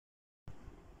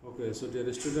Okay, so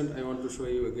dear student, I want to show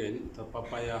you again the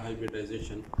papaya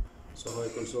hybridization. So I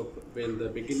can show in the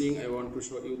beginning I want to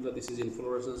show you that this is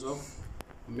inflorescence of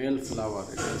male flower.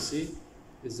 You can see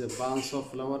is a bunch of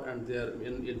flower and they are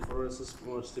in inflorescence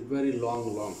mostly very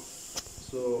long.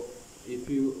 So if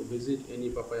you visit any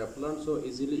papaya plant, so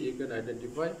easily you can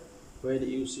identify when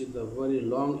you see the very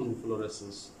long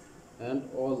inflorescence, and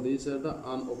all these are the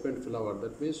unopened flower.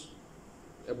 That means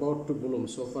about to bloom.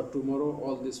 So for tomorrow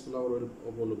all this flower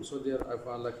will bloom. So there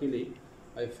luckily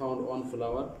I found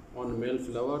one male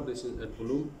flower. This is at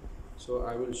bloom. So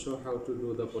I will show how to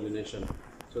do the pollination.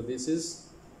 So this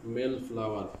is male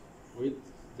flower with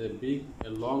the big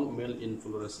long male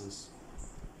inflorescence.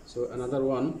 So another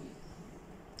one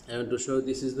I want to show,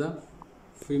 this is the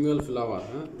female flower.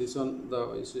 This one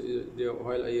the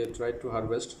while I tried to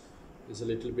harvest is a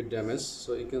little bit damaged.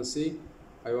 So you can see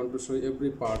I want to show you every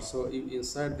part. So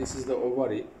inside this is the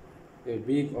ovary, a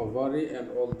big ovary, and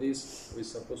all this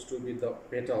is supposed to be the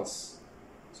petals.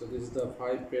 So this is the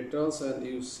 5 petals, and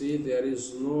you see there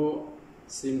is no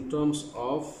symptoms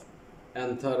of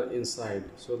anther inside.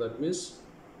 So that means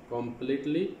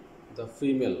completely the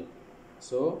female.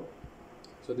 So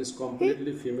this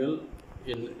completely female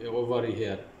in ovary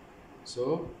here.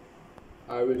 So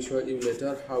I will show you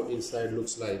later how inside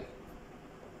looks like.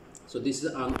 So this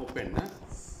is unopened.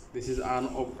 This is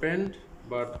unopened,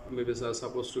 but maybe it's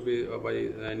supposed to be by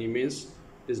any means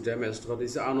is damaged, but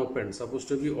this is unopened, supposed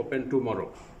to be open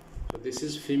tomorrow. So this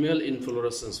is female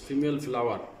inflorescence, female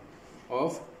flower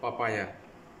of papaya.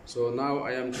 So now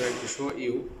I am trying to show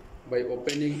you by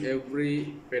opening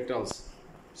every petals.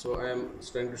 So I am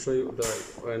trying to show you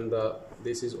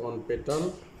this is on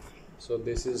petal. So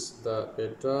this is the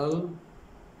petal.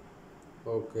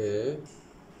 Okay.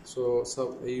 So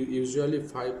usually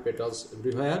 5 petals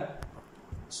everywhere.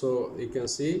 So you can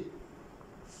see,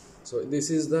 so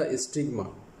this is the stigma.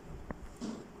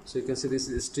 So you can see this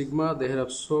is stigma. They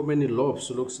have so many lobes.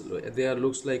 Looks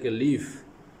like a leaf.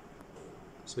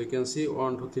 So you can see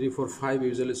 1 2 3 4 5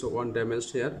 usually. So one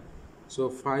damaged here. So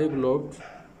 5 lobes.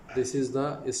 This is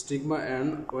the stigma,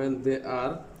 and when they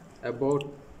are about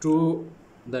to,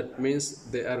 that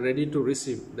means they are ready to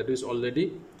receive. That is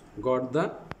already got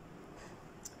the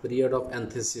period of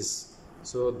anthesis.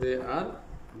 So they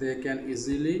can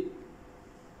easily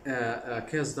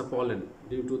catch the pollen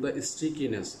due to the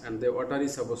stickiness and the watery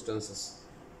substances.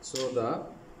 So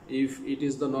if it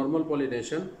is the normal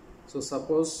pollination, so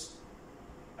suppose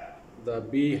the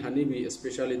honeybee,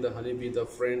 especially the honeybee, the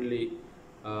friendly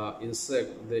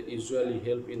insect, they usually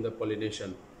help in the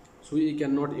pollination. So we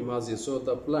cannot imagine. So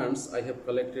the plants, I have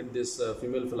collected this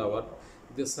female flower,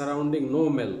 the surrounding no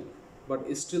male,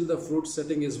 but still the fruit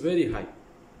setting is very high.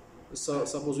 So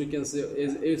suppose we can say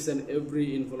is and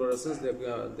every inflorescence they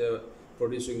are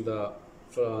producing the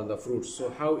fruit. So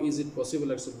how is it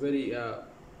possible? It's very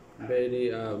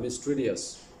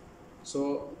mysterious.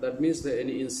 So that means that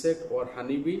any insect or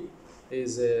honeybee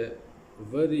is a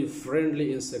very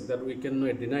friendly insect that we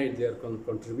cannot deny their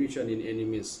contribution in any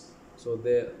means. So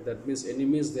that means any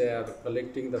means they are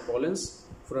collecting the pollens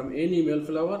from any male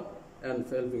flower and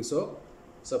helping. So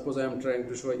suppose I am trying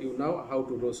to show you now how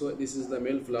to do. So this is the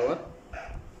male flower.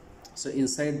 So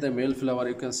inside the male flower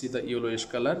you can see the yellowish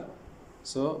color.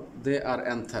 So they are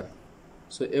anther.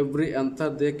 So every anther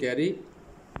they carry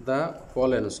the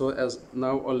pollen. So as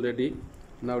now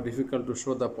difficult to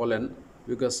show the pollen,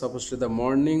 because suppose to the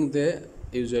morning they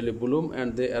usually bloom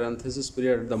and they are anthesis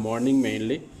period the morning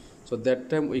mainly. So that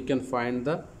time we can find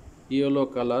the yellow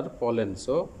color pollen.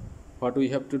 So what we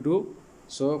have to do?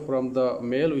 So from the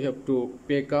male we have to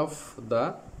pick off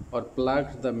or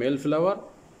pluck the male flower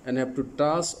and have to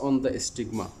toss on the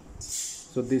stigma.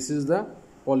 So this is the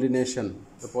pollination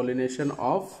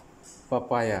of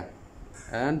papaya.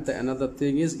 And another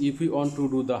thing is, if we want to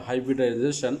do the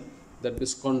hybridization, that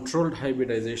is controlled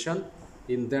hybridization,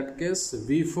 in that case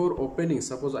before opening,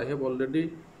 suppose I have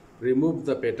already removed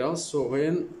the petals. So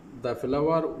when the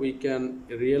flower, we can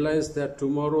realize that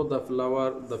tomorrow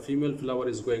the female flower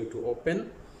is going to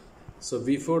open. So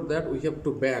before that we have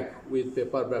to bag with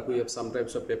paper bag. We have some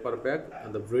types of paper bag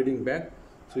and the breeding bag.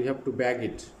 So we have to bag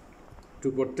it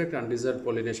to protect undesired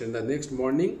pollination. The next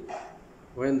morning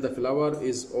when the flower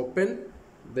is open,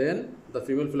 then the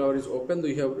female flower is open,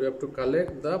 we have to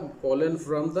collect the pollen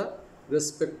from the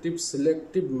respective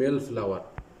selective male flower.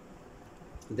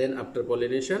 Then after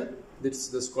pollination,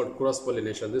 this is called cross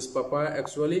pollination. This papaya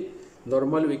actually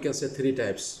normally we can say 3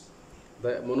 types: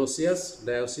 the monoecious,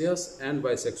 dioecious, and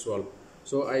bisexual.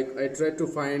 So I tried to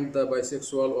find the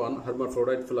bisexual one,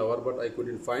 hermaphrodite flower, but I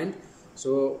couldn't find.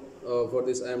 So for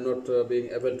this I am not being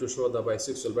able to show the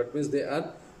bisexual, but means they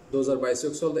are those are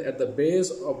bisexual. At the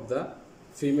base of the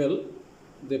female,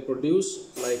 they produce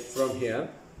like from here,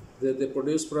 they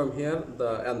produce from here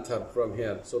the anther from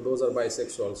here. So those are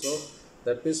bisexual. So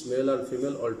that means male and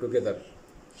female all together.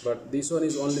 But this one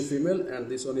is only female and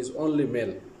this one is only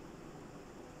male.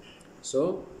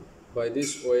 So by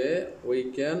this way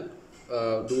we can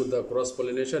do the cross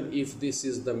pollination if this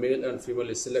is the male and female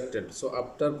is selected. So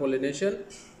after pollination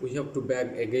we have to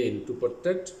bag again to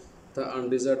protect the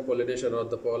undesired pollination or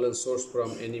the pollen source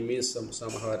from any means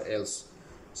somewhere else.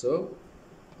 So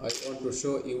I want to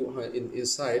show you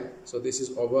inside. So this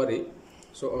is ovary.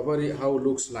 So ovary how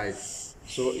looks like.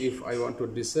 So if I want to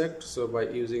dissect, so by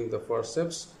using the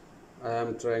forceps I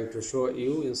am trying to show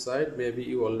you inside. Maybe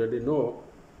you already know,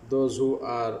 those who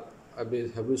are a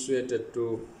bit habituated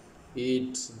to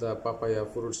eat the papaya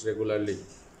fruits regularly.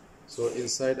 So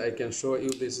inside I can show you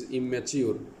this is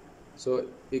immature. So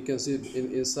you can see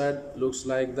inside looks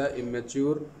like the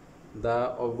immature,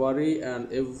 the ovary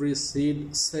and every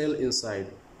seed cell inside.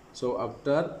 So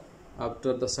after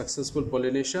the successful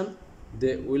pollination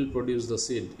they will produce the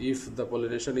seed. If the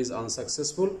pollination is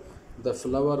unsuccessful, the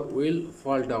flower will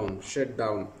fall down, shed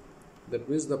down. That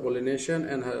means the pollination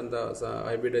and the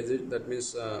hybridization, that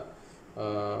means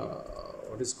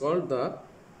what is called the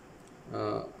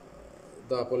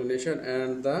pollination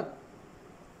and the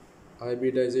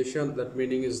hybridization, that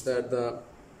meaning is that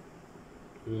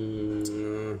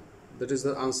that is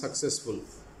the unsuccessful.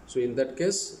 So in that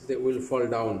case they will fall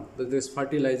down. This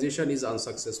fertilization is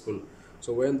unsuccessful.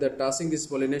 So when they're touching this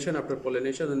pollination, after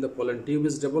pollination, and the pollen tube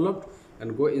is developed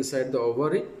and go inside the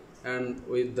ovary and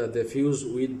with they fuse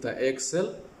with the egg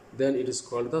cell, then it is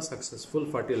called the successful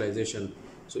fertilization.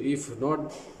 So if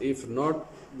not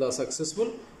the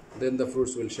successful, then the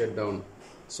fruits will shed down.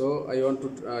 So I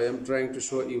am trying to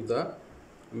show you the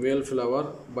male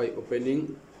flower by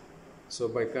opening. So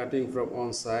by cutting from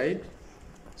one side,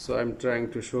 so I am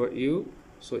trying to show you.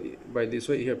 So by this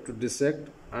way you have to dissect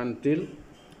until,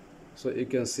 so you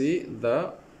can see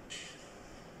the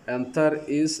anther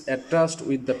is attached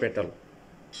with the petal.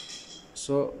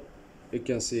 So you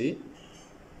can see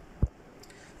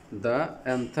the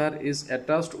anther is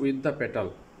attached with the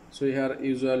petal. So here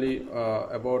usually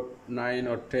about 9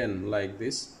 or 10 like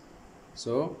this.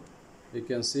 So you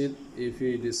can see if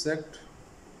we dissect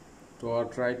or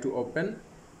try to open,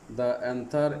 the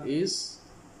anther is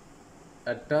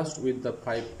attached with the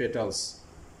 5 petals.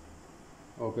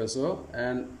 Okay, so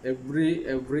and every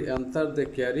anther they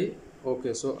carry.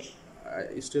 Okay, so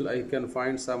still I can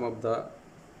find some of the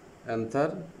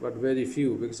anther, but very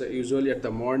few, because usually at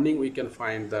the morning we can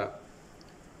find the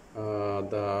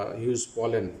huge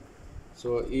pollen.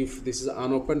 So if this is an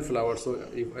unopened flower, so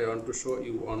if I want to show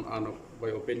you one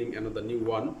by opening another new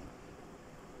one,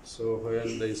 so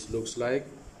when this looks like,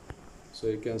 so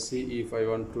you can see if I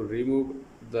want to remove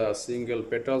the single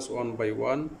petals one by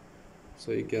one,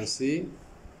 so you can see,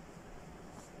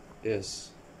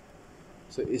 yes,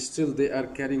 so still they are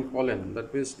carrying pollen.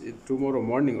 That means tomorrow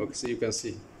morning, okay, so you can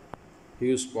see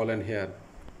huge pollen here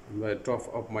in the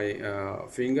top of my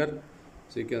finger.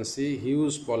 So you can see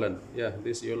huge pollen. Yeah,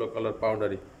 this yellow color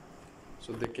powdery.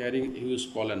 So they're carrying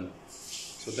huge pollen.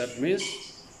 So that means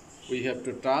we have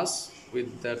to touch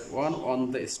with that one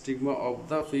on the stigma of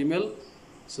the female.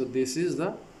 So this is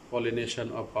the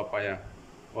pollination of papaya.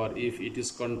 Or if it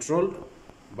is controlled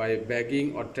by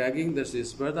bagging or tagging, this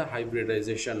is where the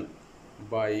hybridization,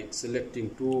 by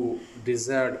selecting two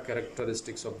desired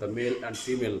characteristics of the male and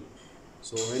female.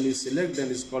 So when you select, then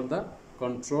it's called the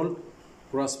controlled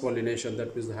cross pollination,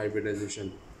 that is the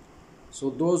hybridization. So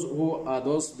those who are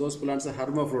those plants are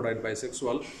hermaphrodite,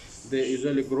 bisexual, they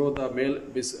usually grow the male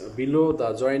below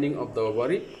the joining of the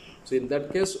ovary. So in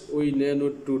that case we need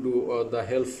to do the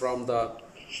help from the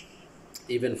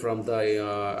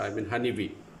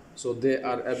honeybee. So they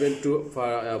are able to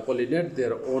pollinate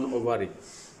their own ovary.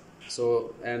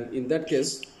 So and in that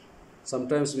case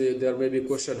sometimes there may be a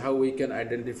question how we can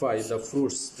identify the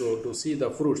fruits, to see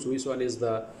the fruits, which one is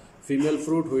the female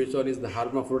fruit, which one is the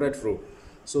hermaphrodite fruit.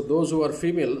 So those who are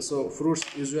female, so fruits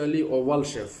usually oval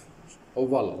shape,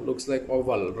 oval, looks like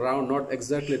oval, round, not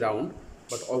exactly round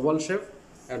but oval shape,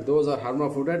 and those are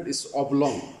hermaphrodite is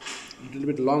oblong, little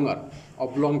bit longer,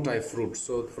 oblong type fruit.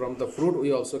 So from the fruit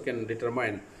we also can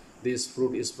determine this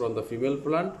fruit is from the female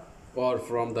plant or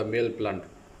from the male plant.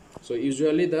 So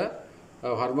usually the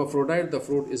hermaphrodite, the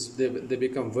fruit is they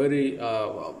become very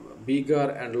bigger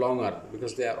and longer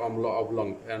because they are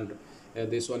oblong, and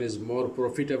this one is more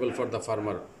profitable for the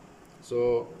farmer.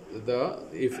 So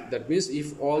if that means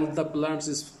if all the plants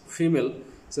is female,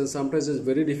 so sometimes it's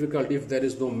very difficult if there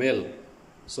is no male.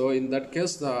 So in that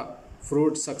case the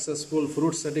successful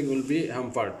fruit setting will be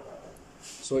hampered.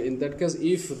 So in that case,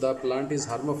 if the plant is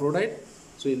hermaphrodite,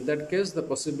 so in that case the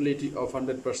possibility of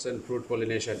 100% fruit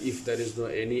pollination, if there is no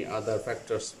any other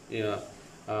factors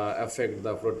affect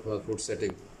the fruit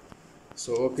setting.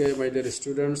 So okay, my dear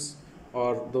students,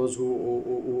 or those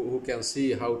who can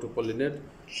see how to pollinate,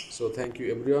 so thank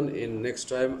you everyone. In next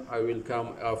time I will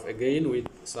come up again with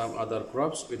some other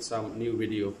crops with some new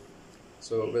video.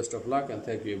 So best of luck and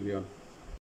thank you everyone.